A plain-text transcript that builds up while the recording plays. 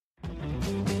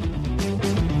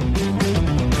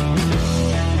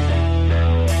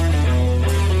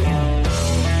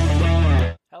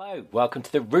welcome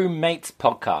to the RheumMates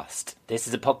podcast. This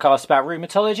is a podcast about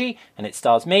rheumatology, and it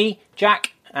stars me,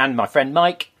 Jack, and my friend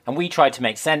Mike, and we try to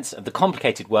make sense of the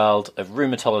complicated world of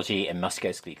rheumatology and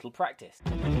musculoskeletal practice.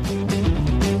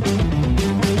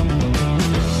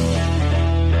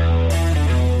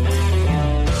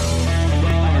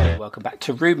 Welcome back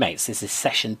to RheumMates. This is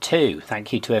session 2.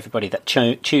 Thank you to everybody that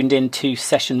tuned in to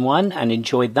session 1 and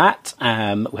enjoyed that. We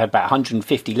had about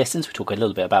 150 listens. We'll talk a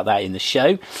little bit about that in the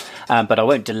show, but I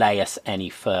won't delay us any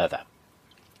further.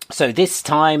 So this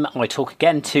time I talk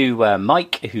again to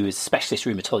Mike, who is a specialist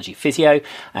rheumatology physio,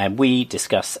 and we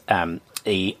discuss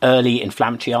the early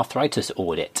inflammatory arthritis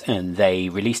audit, and they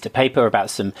released a paper about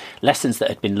some lessons that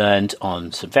had been learned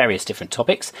on some various different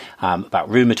topics about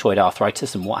rheumatoid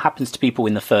arthritis and what happens to people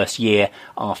in the first year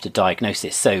after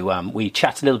diagnosis. So we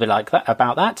chat a little bit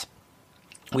about that.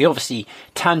 We obviously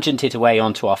tangented away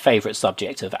onto our favourite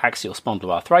subject of axial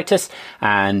spondyloarthritis,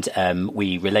 and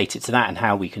we related to that and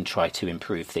how we can try to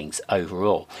improve things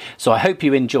overall. So I hope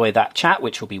you enjoy that chat,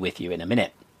 which will be with you in a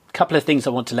minute. A couple of things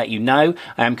I want to let you know.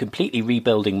 I am completely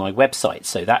rebuilding my website,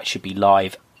 so that should be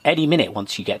live any minute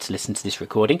once you get to listen to this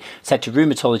recording. Head to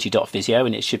rheumatology.physio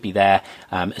and it should be there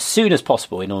as soon as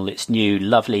possible in all its new,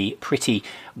 lovely, pretty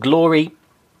glory.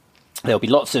 There'll be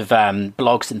lots of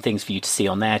blogs and things for you to see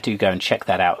on there. Do go and check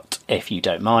that out if you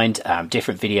don't mind.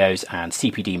 Different videos and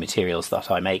CPD materials that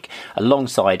I make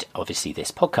alongside, obviously,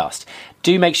 this podcast.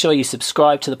 Do make sure you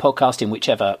subscribe to the podcast in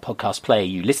whichever podcast player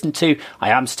you listen to.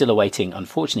 I am still awaiting,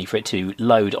 unfortunately, for it to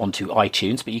load onto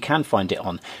iTunes, but you can find it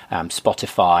on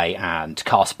Spotify and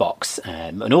Castbox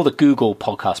and all the Google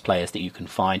podcast players that you can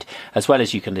find, as well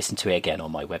as you can listen to it again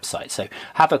on my website. So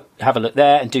have a look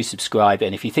there and do subscribe.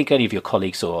 And if you think any of your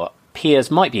colleagues or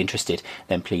peers might be interested,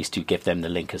 then please do give them the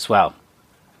link as well.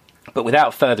 But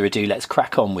without further ado, let's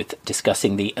crack on with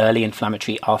discussing the early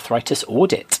inflammatory arthritis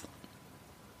audit.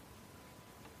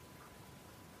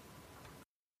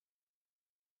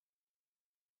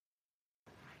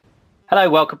 Hello,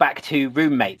 welcome back to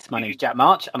RheumMates. My name is Jack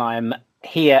March, and I'm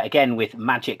here again with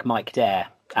Magic Mike Dare.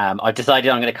 I've decided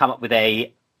I'm going to come up with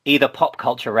either pop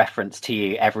culture reference to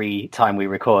you every time we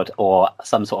record, or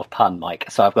some sort of pun, Mike.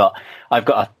 So I've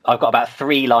got about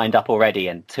 3 lined up already,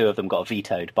 and 2 of them got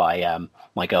vetoed by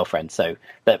my girlfriend. So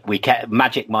that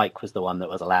Magic Mike was the one that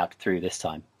was allowed through this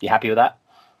time. You happy with that?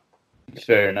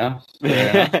 Fair enough.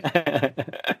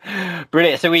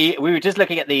 Brilliant. So we were just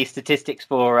looking at the statistics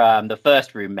for the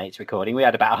first RheumMates recording. We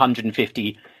had about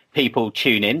 150 people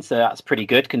tune in, so that's pretty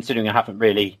good considering I haven't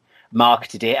really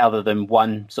marketed it other than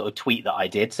one sort of tweet that I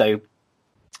did. So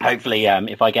hopefully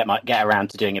if I get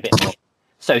around to doing a bit more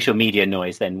social media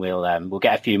noise, then we'll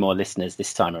get a few more listeners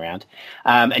this time around.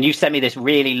 And you've sent me this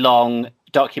really long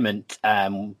document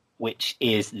which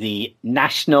is the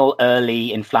National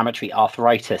Early Inflammatory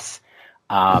Arthritis.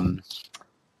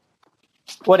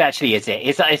 What actually is it?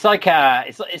 It's like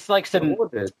some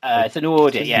it's an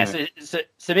audit, yeah. So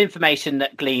some information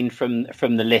that gleaned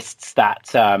from the lists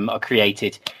that are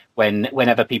created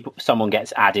whenever someone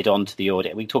gets added onto the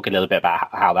audit. We talk a little bit about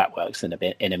how that works in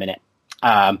a minute.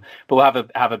 But we'll have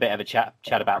a bit of a chat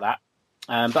about that.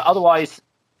 But otherwise,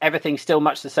 everything's still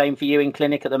much the same for you in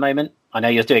clinic at the moment. I know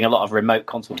you're doing a lot of remote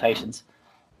consultations.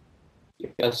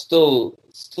 Yeah, still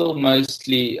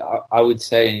mostly, I would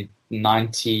say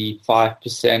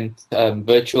 95%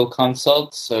 virtual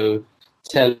consults, so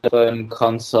telephone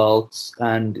consults,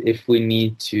 and if we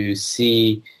need to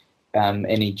see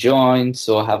any joints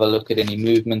or have a look at any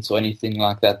movements or anything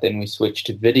like that, then we switch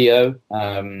to video.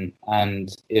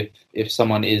 And if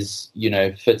someone is,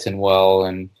 fit and well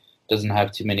and doesn't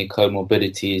have too many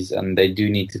comorbidities and they do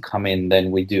need to come in,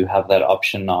 then we do have that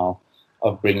option now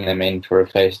of bringing them in for a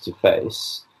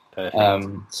face-to-face.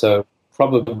 So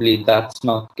probably that's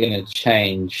not going to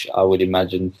change, I would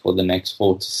imagine, for the next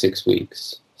 4 to 6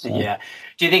 weeks. So. Yeah.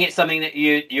 Do you think it's something that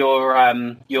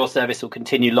your service will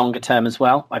continue longer term as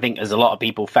well? I think as a lot of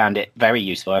people found it very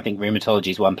useful. I think rheumatology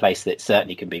is one place that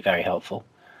certainly can be very helpful.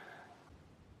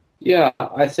 Yeah,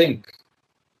 I think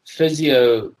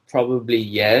physio probably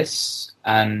yes,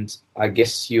 and I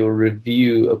guess your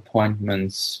review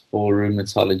appointments for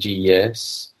rheumatology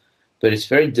yes, but it's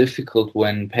very difficult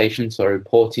when patients are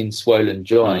reporting swollen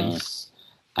joints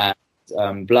and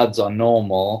bloods are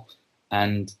normal,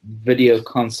 and video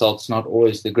consults not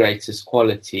always the greatest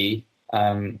quality.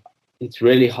 It's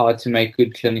really hard to make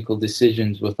good clinical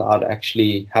decisions without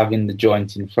actually having the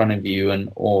joint in front of you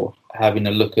or having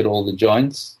a look at all the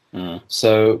joints.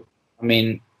 So, I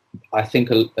mean, I think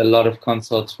a lot of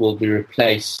consults will be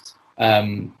replaced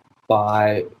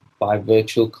by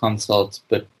virtual consults,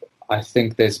 but I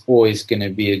think there's always going to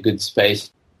be a good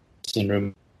space in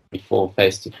room for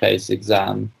face-to-face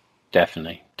exam.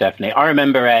 Definitely. I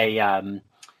remember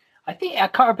I think I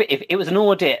can't remember if it was an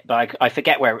audit, but I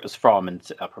forget where it was from, and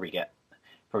I'll probably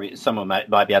someone might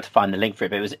be able to find the link for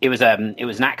it. But it was an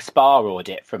AXPAR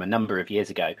audit from a number of years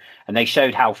ago, and they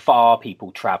showed how far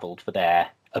people travelled for their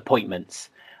appointments.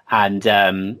 And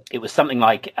it was something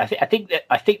like I think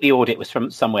the audit was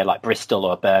from somewhere like Bristol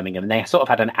or Birmingham, and they sort of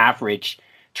had an average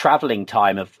traveling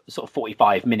time of sort of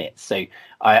 45 minutes. So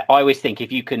I always think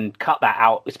if you can cut that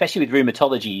out, especially with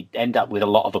rheumatology, you end up with a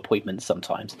lot of appointments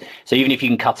sometimes. So even if you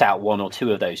can cut out one or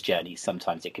two of those journeys,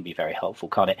 sometimes it can be very helpful,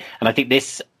 can't it? And I think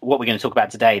what we're going to talk about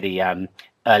today, the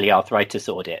early arthritis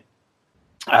audit,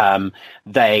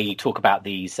 they talk about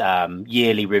these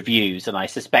yearly reviews, and I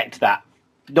suspect that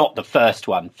not the first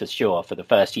one for sure, for the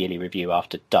first yearly review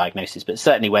after diagnosis, but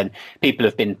certainly when people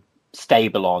have been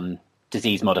stable on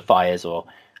disease modifiers or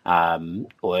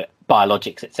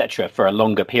biologics, etc., for a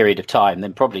longer period of time,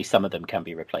 then probably some of them can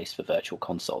be replaced for virtual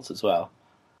consults as well.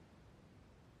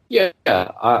 Yeah,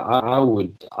 I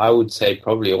would say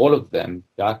probably all of them,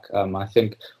 Jack. I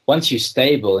think once you're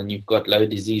stable and you've got low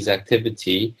disease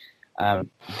activity,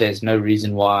 there's no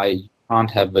reason why you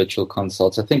can't have virtual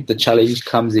consults. I think the challenge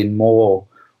comes in more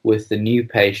with the new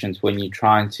patients when you're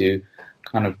trying to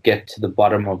kind of get to the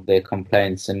bottom of their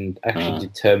complaints and actually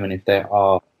determine if they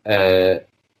are a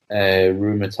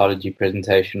rheumatology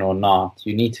presentation or not.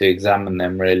 You need to examine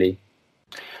them, really.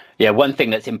 Yeah, one thing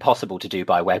that's impossible to do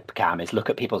by webcam is look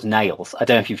at people's nails. I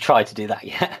don't know if you've tried to do that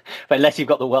yet, but unless you've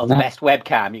got the world's best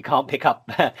webcam, you can't pick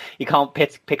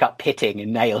up pitting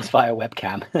in nails via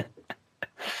webcam.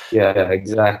 Yeah,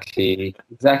 exactly.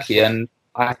 And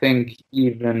I think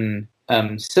even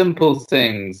simple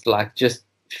things like just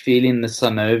feeling the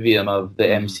synovium of the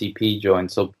MCP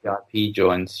joints or PIP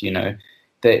joints,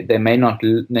 they may not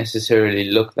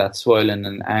necessarily look that swollen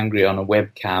and angry on a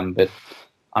webcam, but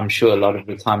I'm sure a lot of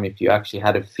the time if you actually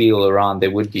had a feel around,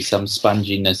 there would be some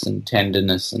sponginess and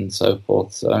tenderness and so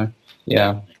forth. So,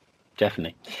 yeah.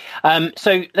 Definitely.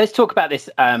 So let's talk about this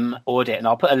audit, and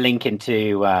I'll put a link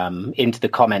into the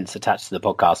comments attached to the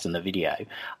podcast and the video.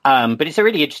 But it's a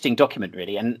really interesting document,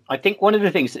 really. And I think one of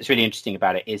the things that's really interesting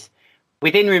about it is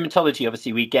within rheumatology,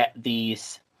 obviously, we get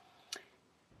these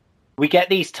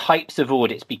types of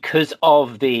audits because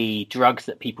of the drugs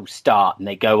that people start, and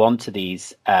they go onto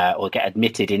these or get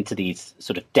admitted into these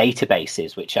sort of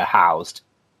databases, which are housed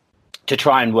to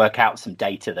try and work out some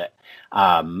data that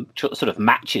sort of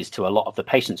matches to a lot of the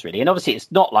patients, really. And obviously,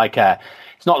 it's not like a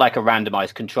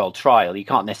randomized controlled trial. You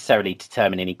can't necessarily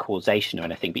determine any causation or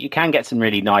anything, but you can get some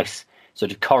really nice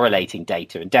sort of correlating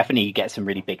data, and definitely you get some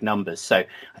really big numbers. So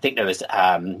I think there was,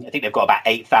 I think they've got about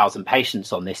 8,000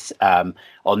 patients on this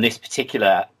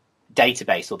particular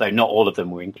database, although not all of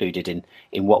them were included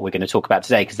in what we're going to talk about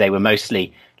today, because they were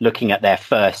mostly looking at their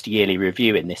first yearly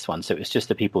review in this one. So it was just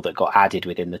the people that got added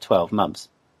within the 12 months.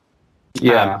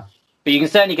 Yeah. But you can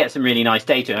certainly get some really nice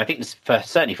data. And I think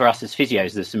certainly for us as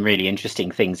physios, there's some really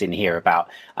interesting things in here about,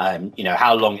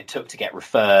 how long it took to get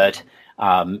referred,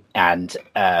 and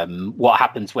what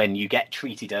happens when you get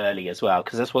treated early as well.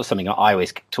 Because that's something I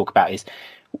always talk about is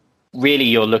really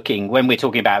you're looking, when we're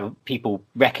talking about people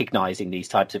recognizing these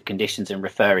types of conditions and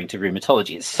referring to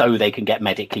rheumatology, it's so they can get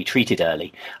medically treated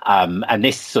early. And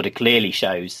this sort of clearly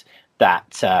shows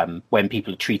that when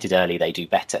people are treated early, they do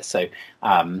better. So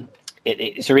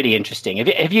it's really interesting.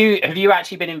 Have you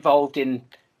actually been involved in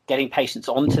getting patients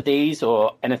onto these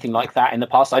or anything like that in the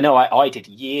past? I know I did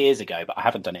years ago, but I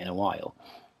haven't done it in a while.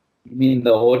 You mean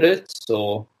the audits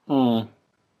or?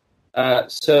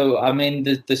 So, I mean,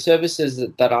 the services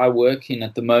that I work in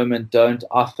at the moment don't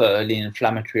offer early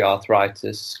inflammatory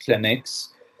arthritis clinics.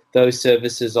 Those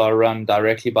services are run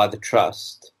directly by the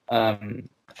trust. Fair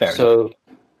enough.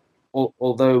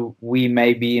 Although we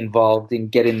may be involved in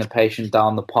getting the patient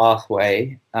down the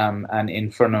pathway and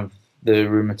in front of the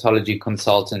rheumatology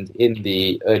consultant in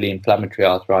the early inflammatory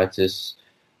arthritis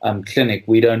clinic,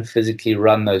 we don't physically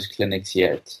run those clinics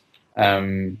yet.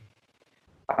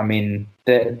 I mean,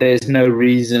 there's no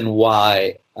reason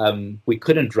why we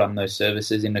couldn't run those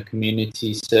services in a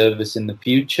community service in the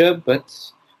future, but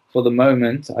for the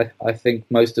moment, I think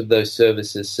most of those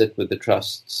services sit with the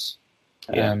trusts.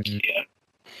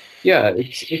 Yeah,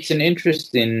 it's an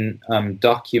interesting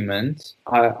document.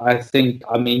 I think,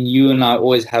 I mean, you and I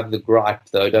always have the gripe,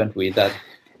 though, don't we, that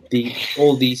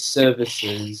all these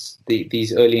services,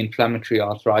 these early inflammatory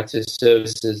arthritis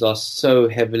services, are so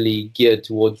heavily geared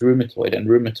towards rheumatoid and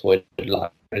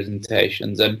rheumatoid-like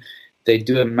presentations, and they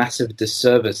do a massive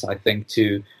disservice, I think,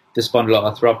 to the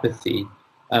spondyloarthropathy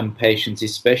patients,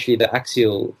 especially the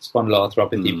axial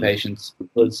spondyloarthropathy patients,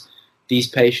 because these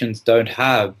patients don't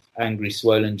have angry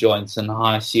swollen joints and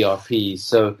high CRPs.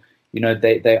 So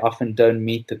they often don't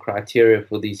meet the criteria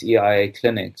for these EIA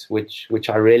clinics, which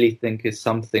I really think is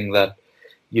something that,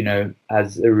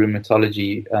 as a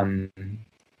rheumatology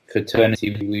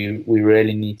fraternity, we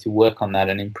really need to work on that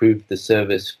and improve the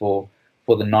service for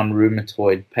the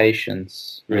non-rheumatoid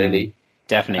patients, really.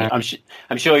 Definitely.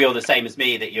 I'm sure you're the same as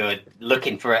me, that you're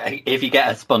looking for if you get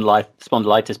a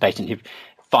spondylitis patient, you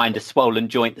find a swollen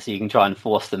joint so you can try and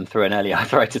force them through an early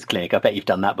arthritis clinic. I bet you've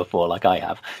done that before, like I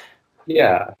have.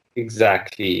 Yeah,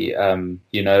 exactly.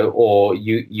 Or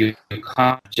you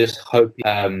can't just hope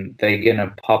they're going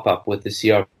to pop up with a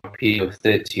CRP of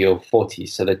 30 or 40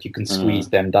 so that you can squeeze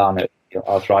them down at your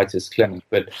arthritis clinic.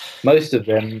 But most of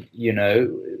them,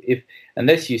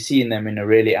 unless you've seen them in a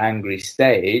really angry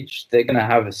stage, they're going to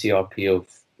have a CRP of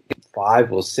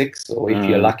 5 or 6, or if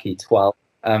you're lucky, 12.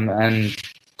 And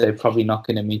they're probably not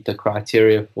going to meet the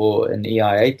criteria for an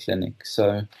EIA clinic.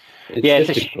 So it's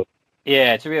difficult.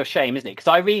 It's a real shame, isn't it? Because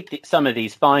I read some of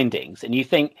these findings and you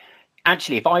think,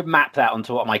 actually, if I map that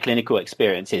onto what my clinical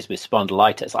experience is with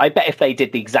spondylitis, I bet if they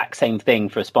did the exact same thing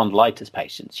for spondylitis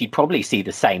patients, you'd probably see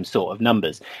the same sort of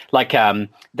numbers. Like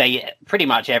they pretty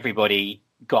much everybody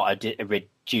got a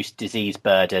reduced disease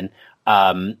burden.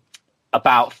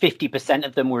 About 50%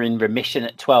 of them were in remission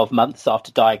at 12 months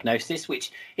after diagnosis,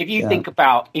 which if you think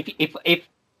about, if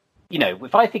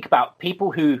I think about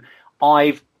people who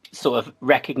I've sort of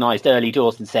recognized early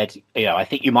doors and said, I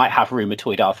think you might have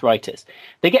rheumatoid arthritis,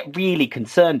 they get really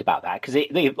concerned about that because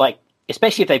they like,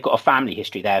 especially if they've got a family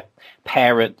history, their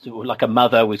parent, or like a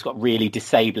mother who's got really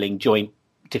disabling joint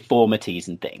deformities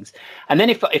and things. And then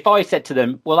if I said to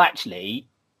them, well, actually,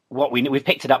 we've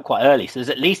picked it up quite early, so there's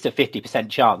at least a 50%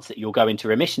 chance that you'll go into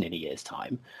remission in a year's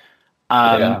time.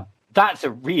 That's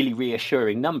a really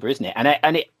reassuring number, isn't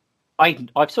it?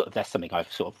 That's something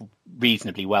I've sort of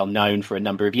reasonably well known for a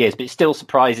number of years, but it still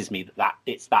surprises me that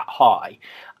it's that high.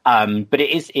 But it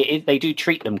is they do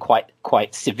treat them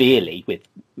quite severely with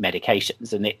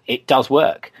medications, and it does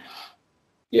work.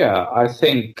 Yeah, I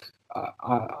think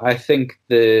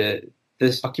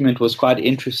this document was quite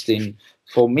interesting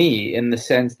for me in the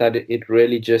sense that it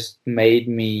really just made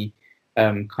me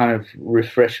kind of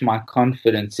refresh my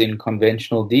confidence in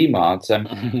conventional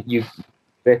DMARDs. You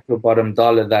bet your bottom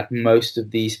dollar that most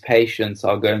of these patients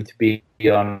are going to be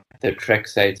on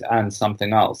methotrexate and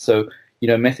something else. So,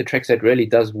 methotrexate really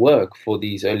does work for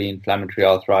these early inflammatory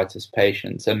arthritis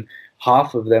patients, and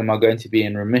half of them are going to be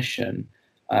in remission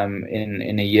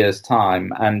in a year's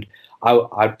time. And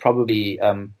I'd probably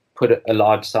put a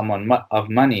large sum of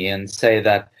money and say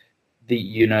that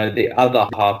the other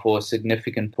half, or a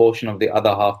significant portion of the other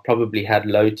half, probably had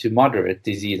low to moderate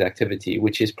disease activity,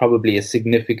 which is probably a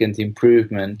significant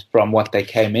improvement from what they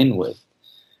came in with.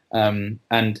 And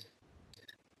I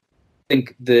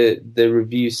think the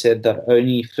review said that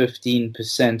only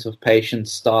 15% of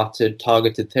patients started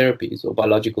targeted therapies or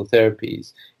biological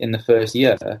therapies in the first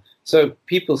year. So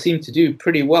people seem to do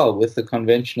pretty well with the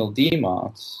conventional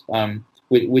DMARDs,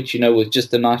 which was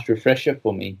just a nice refresher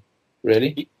for me,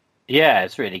 really. Yeah,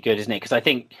 it's really good, isn't it? Because I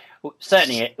think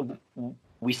certainly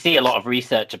we see a lot of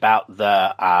research about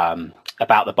the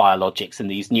biologics and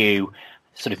these new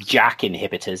sort of JAK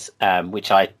inhibitors,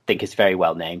 which I think is very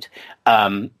well named.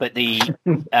 But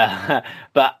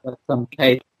some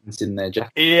patents in there,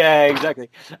 JAK. Yeah, exactly.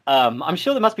 I'm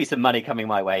sure there must be some money coming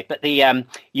my way. But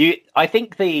I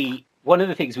think one of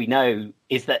the things we know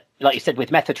is that, like you said, with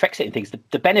methotrexate and things,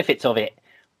 the benefits of it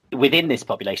within this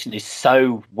population is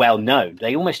so well known,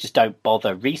 they almost just don't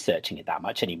bother researching it that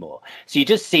much anymore. So you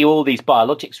just see all these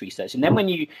biologics research, and then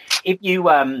if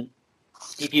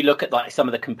you look at like some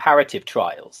of the comparative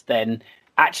trials, then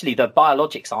actually the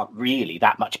biologics aren't really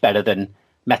that much better than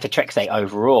methotrexate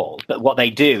overall. But what they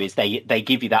do is they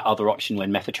give you that other option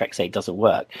when methotrexate doesn't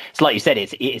work. So like you said,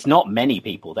 it's not many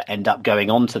people that end up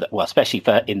going on to that. Well, especially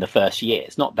in the first year,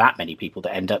 it's not that many people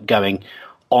that end up going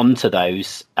onto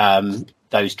those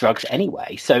drugs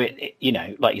anyway. So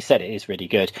like you said, it is really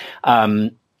good.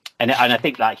 And I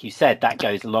think, like you said, that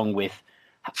goes along with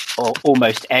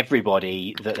almost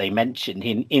everybody that they mentioned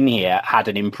in here had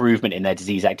an improvement in their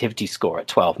disease activity score at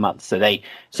 12 months.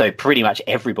 So pretty much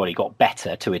everybody got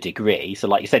better to a degree. So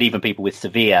like you said, even people with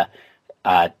severe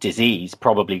disease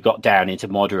probably got down into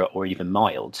moderate or even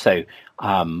mild. So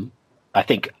I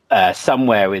think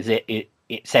somewhere with it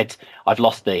said, I've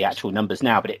lost the actual numbers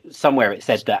now, but somewhere it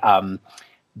said that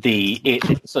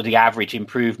the average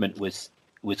improvement was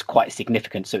quite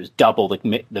significant. So it was double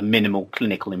the minimal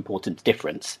clinical importance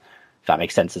difference, if that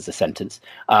makes sense as a sentence.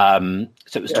 So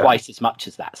it was twice as much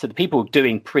as that. So the people were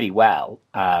doing pretty well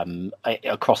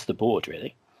across the board,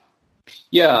 really.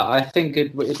 Yeah, I think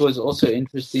it was also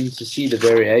interesting to see the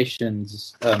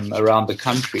variations around the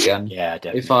country. And Yeah,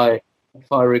 definitely.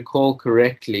 if I recall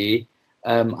correctly,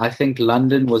 I think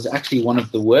London was actually one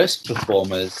of the worst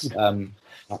performers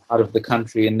out of the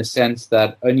country, in the sense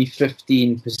that only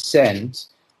 15%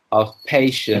 of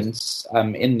patients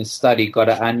in the study got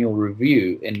an annual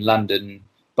review in London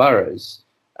boroughs.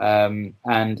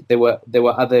 And there were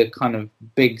other kind of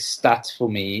big stats for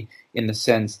me, in the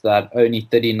sense that only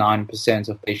 39%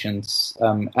 of patients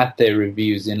at their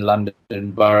reviews in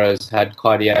London boroughs had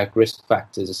cardiac risk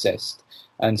factors assessed,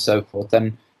 and so forth.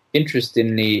 And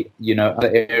interestingly,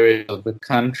 other areas of the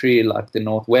country like the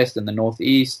Northwest and the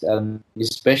Northeast, and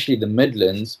especially the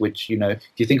Midlands, which, if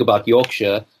you think about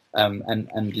Yorkshire,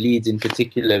 and Leeds in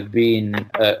particular being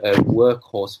a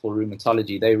workhorse for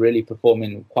rheumatology, they really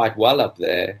performing quite well up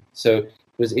there. So it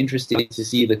was interesting to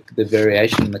see the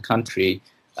variation in the country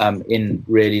in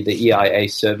really the EIA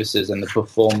services and the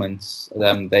performance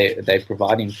they're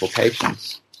providing for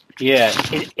patients. Yeah,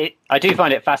 I do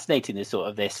find it fascinating, this,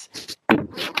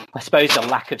 I suppose, the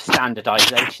lack of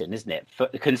standardization, isn't it?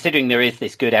 Considering there is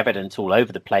this good evidence all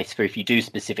over the place for, if you do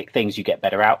specific things, you get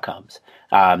better outcomes,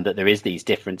 that there is these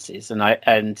differences. And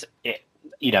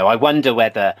I wonder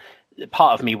whether,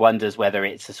 part of me wonders whether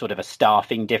it's a sort of a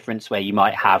staffing difference, where you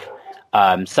might have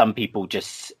some people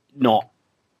just not,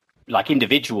 like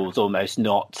individuals almost,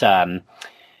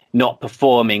 not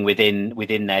performing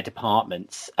within their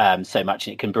departments so much,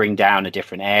 and it can bring down a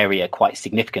different area quite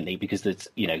significantly, because there's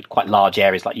quite large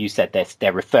areas, like you said,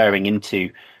 they're referring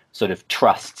into sort of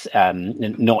trusts,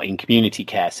 not in community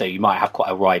care, so you might have quite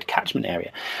a wide catchment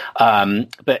area.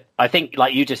 But I think,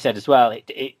 like you just said as well,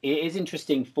 it is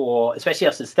interesting for, especially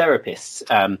us as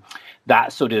therapists,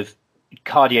 that sort of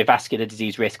cardiovascular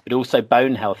disease risk, but also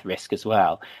bone health risk as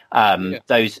well.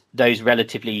 Those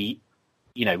relatively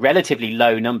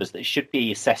low numbers that should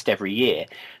be assessed every year.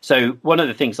 So one of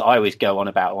the things that I always go on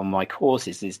about on my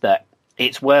courses is that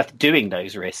it's worth doing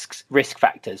those risk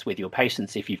factors with your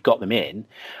patients if you've got them in,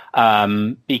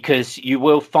 because you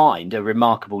will find a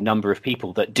remarkable number of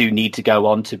people that do need to go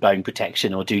on to bone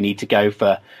protection, or do need to go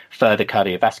for further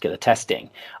cardiovascular testing.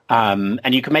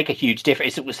 And you can make a huge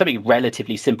difference. It's something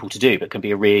relatively simple to do, but can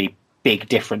be a really big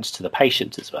difference to the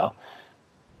patient as well.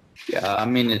 Yeah, I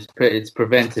mean, it's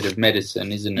preventative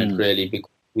medicine, isn't it, really? Because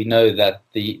we know that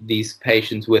these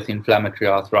patients with inflammatory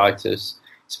arthritis,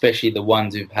 especially the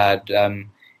ones who've had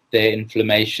their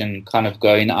inflammation kind of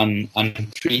going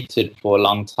untreated for a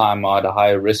long time, are at a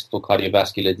higher risk for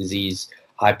cardiovascular disease,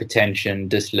 hypertension,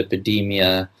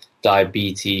 dyslipidemia,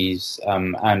 diabetes,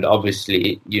 and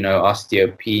obviously,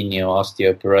 osteopenia,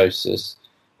 osteoporosis.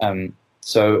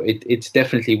 So it's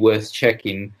definitely worth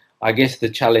checking. I guess the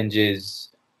challenge is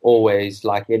always,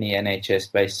 like any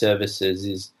NHS-based services,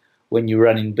 is when you're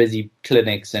running busy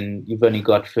clinics and you've only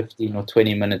got 15 or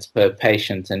 20 minutes per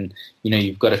patient, and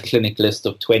you've got a clinic list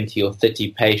of 20 or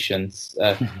 30 patients,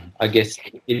 I guess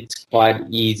it's quite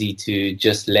easy to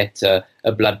just let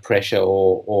a blood pressure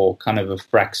or kind of a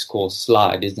FRAX score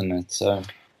slide, isn't it? So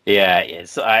yeah, it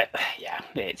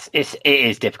is. It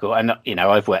is difficult, and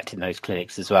I've worked in those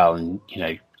clinics as well, and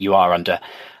you are under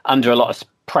a lot of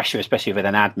pressure, especially with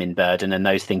an admin burden, and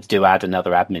those things do add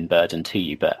another admin burden to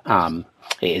you. But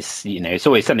it is, it's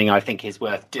always something I think is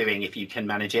worth doing if you can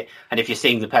manage it. And if you're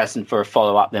seeing the person for a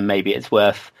follow-up, then maybe it's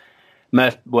worth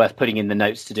putting in the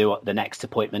notes to do the next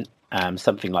appointment,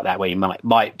 something like that, where you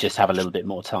might just have a little bit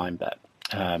more time. But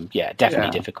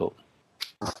definitely difficult.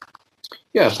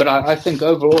 Yeah, but I think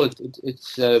overall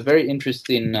it's a very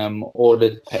interesting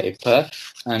audit paper,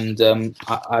 and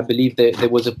I believe there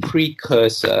was a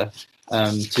precursor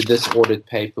to this audit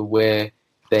paper where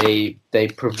they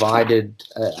provided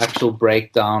an actual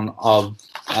breakdown of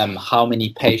how many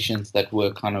patients that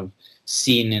were kind of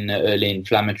seen in the early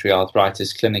inflammatory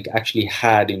arthritis clinic actually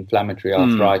had inflammatory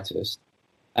arthritis.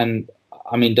 And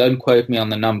I mean, don't quote me on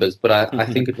the numbers, but I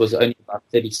think it was only about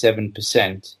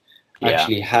 37%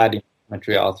 actually had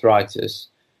inflammatory arthritis,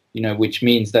 which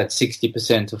means that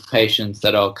 60% of patients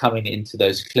that are coming into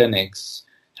those clinics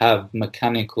have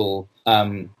mechanical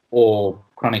or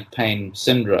chronic pain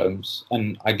syndromes.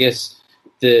 And I guess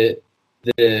the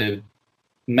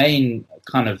main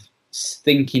kind of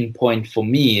thinking point for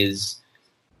me is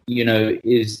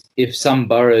if some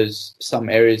boroughs, some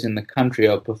areas in the country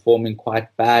are performing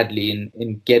quite badly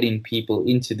in getting people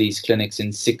into these clinics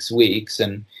in 6 weeks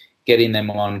and getting them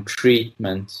on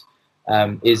treatment,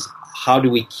 is how do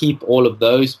we keep all of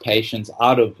those patients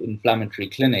out of inflammatory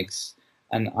clinics?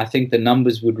 And I think the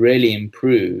numbers would really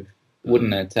improve,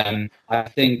 wouldn't it? And I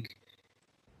think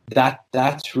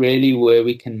that's really where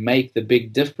we can make the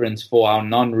big difference for our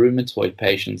non-rheumatoid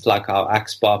patients, like our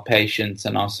axSpA patients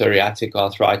and our psoriatic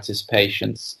arthritis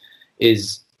patients,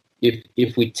 is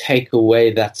if we take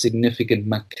away that significant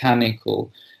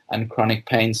mechanical and chronic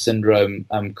pain syndrome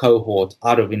cohort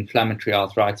out of inflammatory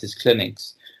arthritis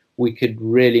clinics, we could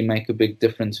really make a big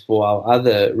difference for our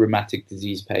other rheumatic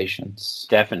disease patients.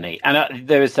 Definitely. And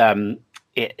there's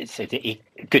it's a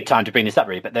good time to bring this up,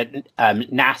 really, but then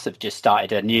NAS have just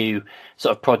started a new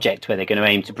sort of project where they're going to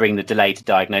aim to bring the delay to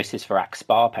diagnosis for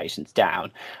axSpA patients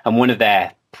down. And one of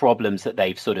their problems that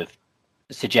they've sort of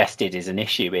suggested is an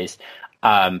issue is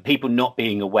people not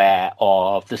being aware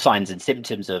of the signs and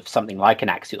symptoms of something like an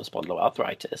axial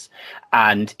spondyloarthritis.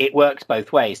 And it works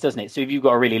both ways, doesn't it? So if you've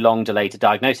got a really long delay to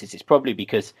diagnosis, it's probably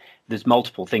because there's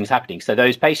multiple things happening. So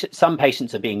those patients, some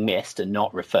patients are being missed and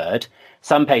not referred.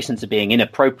 Some patients are being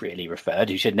inappropriately referred,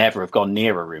 who should never have gone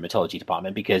near a rheumatology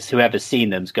department, because whoever's seen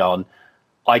them's gone,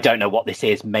 I don't know what this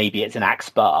is. Maybe it's an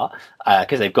axSpA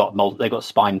because they've got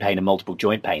spine pain and multiple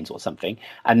joint pains or something.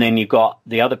 And then you've got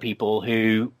the other people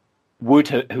who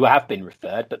have been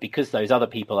referred, but because those other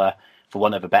people are, for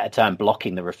want of a better term,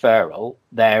 blocking the referral,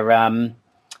 they're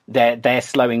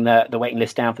slowing the waiting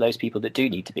list down for those people that do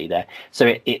need to be there.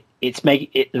 So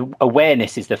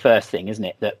awareness is the first thing, isn't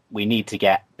it? That we need to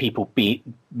get people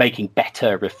making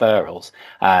better referrals.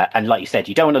 And like you said,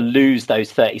 you don't want to lose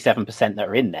those 37% that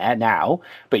are in there now,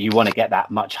 but you want to get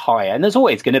that much higher. And there's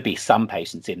always going to be some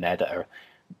patients in there that are,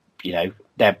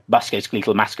 they're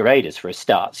musculoskeletal masqueraders for a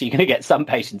start. So you're going to get some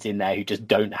patients in there who just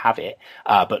don't have it,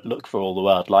 but look for all the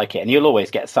world like it. And you'll always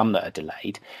get some that are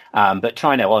delayed. But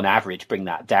trying to, on average, bring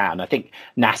that down. I think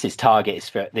NAS's target is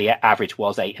for the average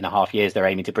was 8.5 years. They're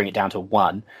aiming to bring it down to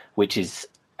 1, which is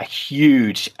a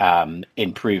huge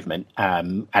improvement.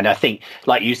 And I think,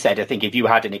 like you said, I think if you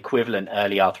had an equivalent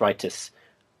early arthritis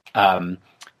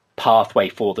pathway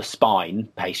for the spine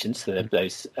patients,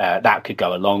 those that could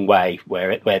go a long way,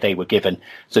 where they were given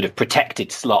sort of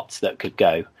protected slots that could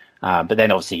go. But then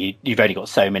obviously you've only got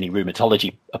so many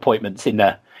rheumatology appointments in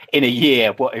a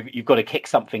year. You've got to kick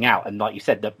something out, and like you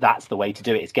said, that's the way to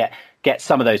do it, is get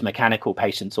some of those mechanical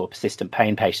patients or persistent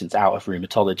pain patients out of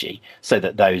rheumatology, so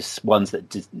that those ones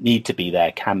that need to be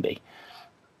there can be.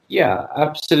 Yeah,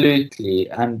 absolutely.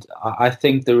 And I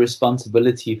think the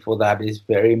responsibility for that is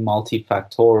very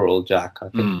multifactorial, Jack. I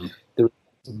think the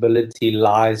responsibility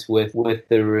lies with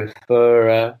the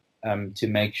referrer to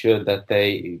make sure that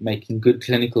they're making good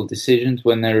clinical decisions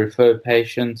when they refer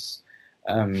patients.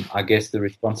 I guess the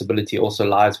responsibility also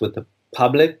lies with the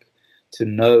public to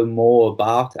know more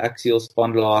about axial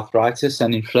spondyloarthritis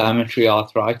and inflammatory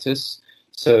arthritis.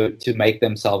 So to make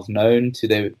themselves known to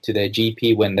their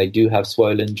GP when they do have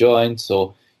swollen joints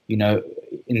or,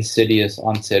 insidious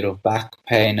onset of back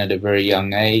pain at a very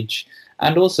young age.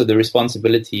 And also the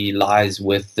responsibility lies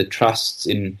with the trusts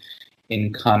in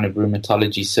kind of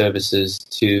rheumatology services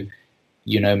to,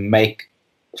 make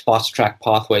fast-track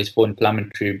pathways for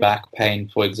inflammatory back pain,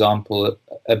 for example,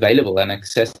 available and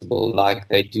accessible like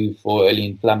they do for early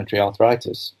inflammatory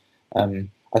arthritis.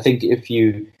 I think if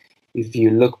you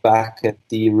look back at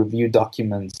the review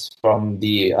documents from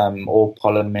the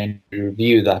all-parliamentary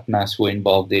review that NAS were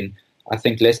involved in, I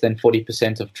think less than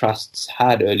 40% of trusts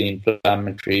had early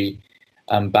inflammatory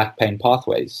back pain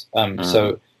pathways.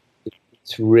 So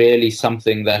it's really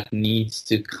something that needs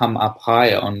to come up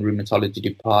higher on rheumatology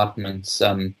departments'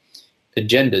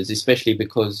 agendas, especially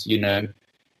because,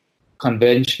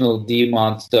 conventional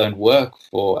DMARDs don't work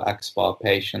for axSpA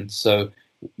patients. So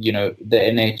the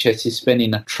NHS is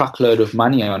spending a truckload of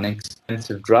money on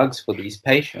expensive drugs for these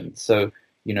patients. So,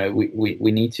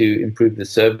 we need to improve the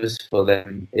service for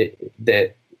them.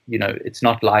 It's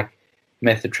not like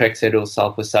methotrexate or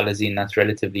sulfasalazine that's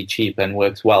relatively cheap and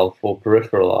works well for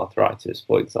peripheral arthritis,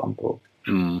 for example.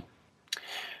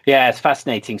 Yeah, it's a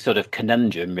fascinating sort of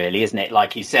conundrum, really, isn't it?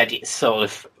 Like you said, it's sort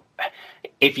of,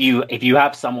 if you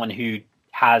have someone who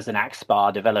has an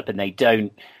axSpA develop and they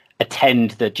don't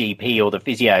attend the GP or the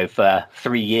physio for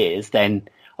 3 years, then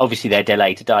obviously their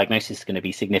delay to diagnosis is going to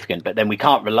be significant. But then we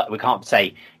can't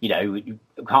say, we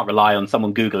can't rely on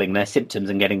someone Googling their symptoms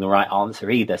and getting the right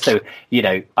answer either. So,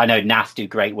 I know NAS do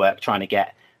great work trying to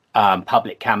get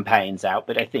public campaigns out,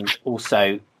 but I think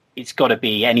also it's got to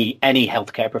be any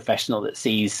healthcare professional that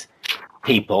sees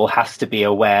people has to be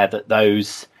aware that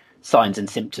those signs and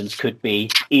symptoms could be,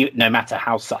 no matter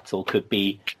how subtle, could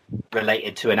be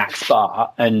related to an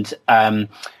axSpA. And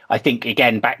I think,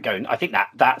 again, I think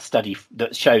that study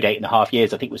that showed 8.5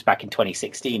 years, I think was back in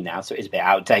 2016 now, so it is a bit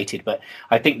outdated, but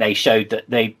I think they showed that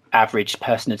the average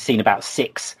person had seen about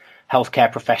 6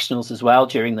 healthcare professionals as well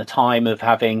during the time of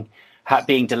having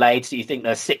being delayed. So you think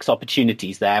there's 6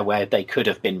 opportunities there where they could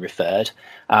have been referred,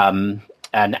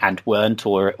 and weren't,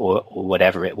 or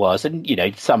whatever it was. And,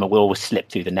 some will always slip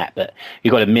through the net, but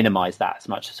you've got to minimize that as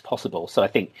much as possible. So I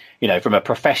think, from a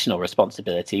professional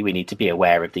responsibility, we need to be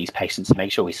aware of these patients and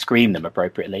make sure we screen them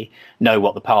appropriately, know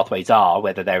what the pathways are,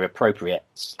 whether they're appropriate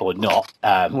or not.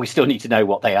 We still need to know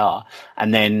what they are,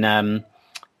 and then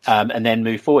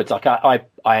move forwards. Like I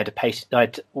had a patient,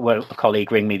 a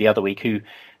colleague ring me the other week who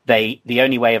the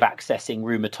only way of accessing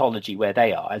rheumatology where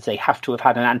they are is they have to have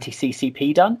had an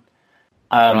anti-CCP done.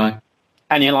 Right.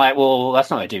 And you're like, well, that's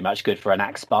not going to do much good for an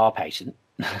AXPAR patient.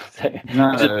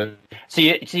 No.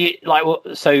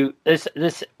 So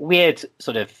there's weird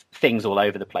sort of things all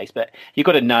over the place, but you've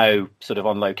got to know sort of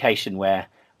on location where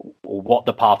or what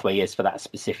the pathway is for that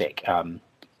specific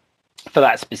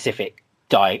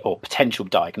or potential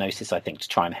diagnosis, I think, to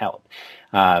try and help,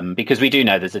 because we do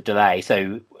know there's a delay.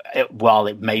 So while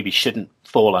it maybe shouldn't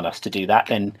fall on us to do that,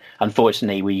 then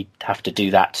unfortunately we have to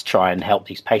do that to try and help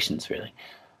these patients, really.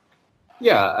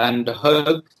 Yeah, and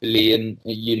hopefully, and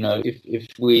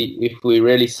if we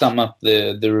really sum up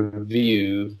the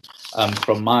review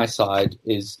from my side,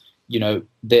 is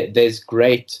there's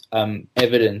great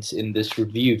evidence in this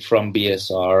review from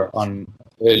BSR on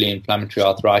early inflammatory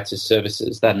arthritis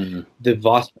services that the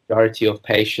vast majority of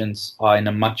patients are in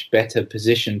a much better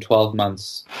position 12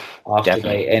 months after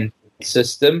they enter the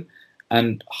system,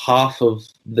 and half of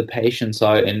the patients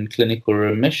are in clinical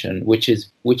remission, which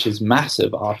is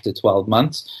massive after 12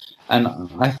 months. And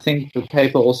I think the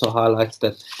paper also highlights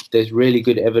that there's really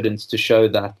good evidence to show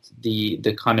that the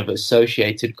kind of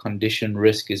associated condition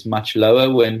risk is much lower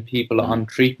when people are on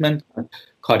treatment.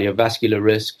 Cardiovascular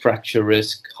risk, fracture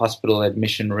risk, hospital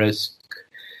admission risk.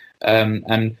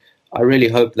 And I really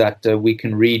hope that we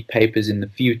can read papers in the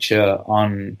future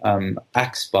on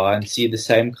AXPAR and see the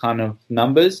same kind of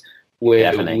numbers,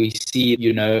 where we see,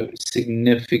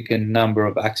 significant number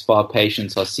of AXPAR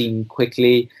patients are seen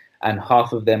quickly, and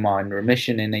half of them are in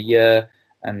remission in a year.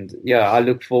 And I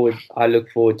look forward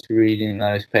to reading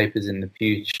those papers in the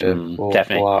future for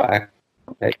our AXPAR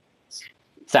patients.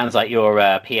 Sounds like your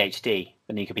PhD,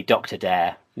 and you could be Dr.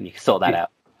 Dare, and you can sort that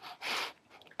out.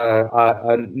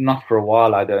 Not for a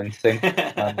while, I don't think.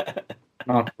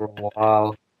 Not for a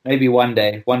while. Maybe one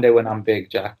day when I'm big,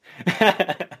 Jack.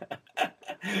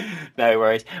 No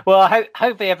worries. Well,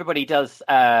 hopefully everybody does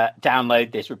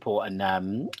download this report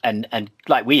and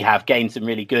like we have, gained some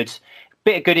really good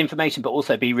information, but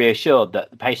also be reassured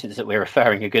that the patients that we're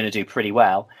referring are going to do pretty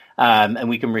well, and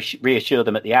we can reassure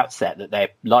them at the outset that they're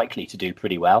likely to do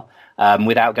pretty well,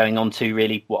 without going on to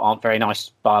really what aren't very nice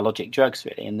biologic drugs,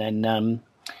 really. And then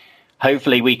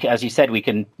hopefully we, as you said, we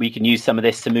can use some of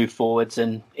this to move forwards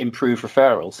and improve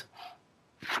referrals.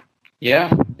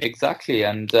 Yeah, exactly.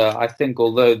 And I think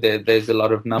although there's a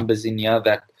lot of numbers in here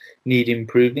that need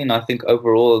improving, I think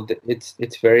overall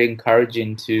it's very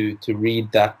encouraging to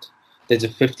read that there's a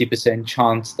 50%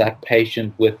 chance that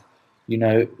patient with,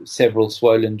 several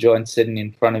swollen joints sitting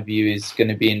in front of you is going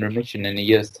to be in remission in a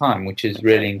year's time, which is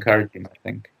really encouraging, I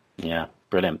think. Yeah,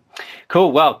 brilliant.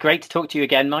 Cool. Well, great to talk to you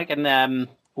again, Mike. And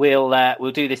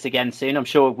we'll do this again soon. I'm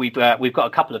sure we've got a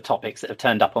couple of topics that have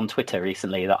turned up on Twitter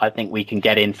recently that I think we can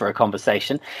get in for a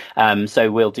conversation.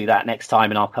 So we'll do that next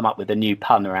time, and I'll come up with a new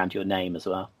pun around your name as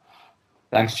well.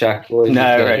 Thanks, Jack. No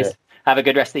worries. Have a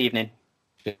good rest of the evening.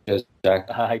 Cheers, Jack.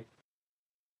 Bye.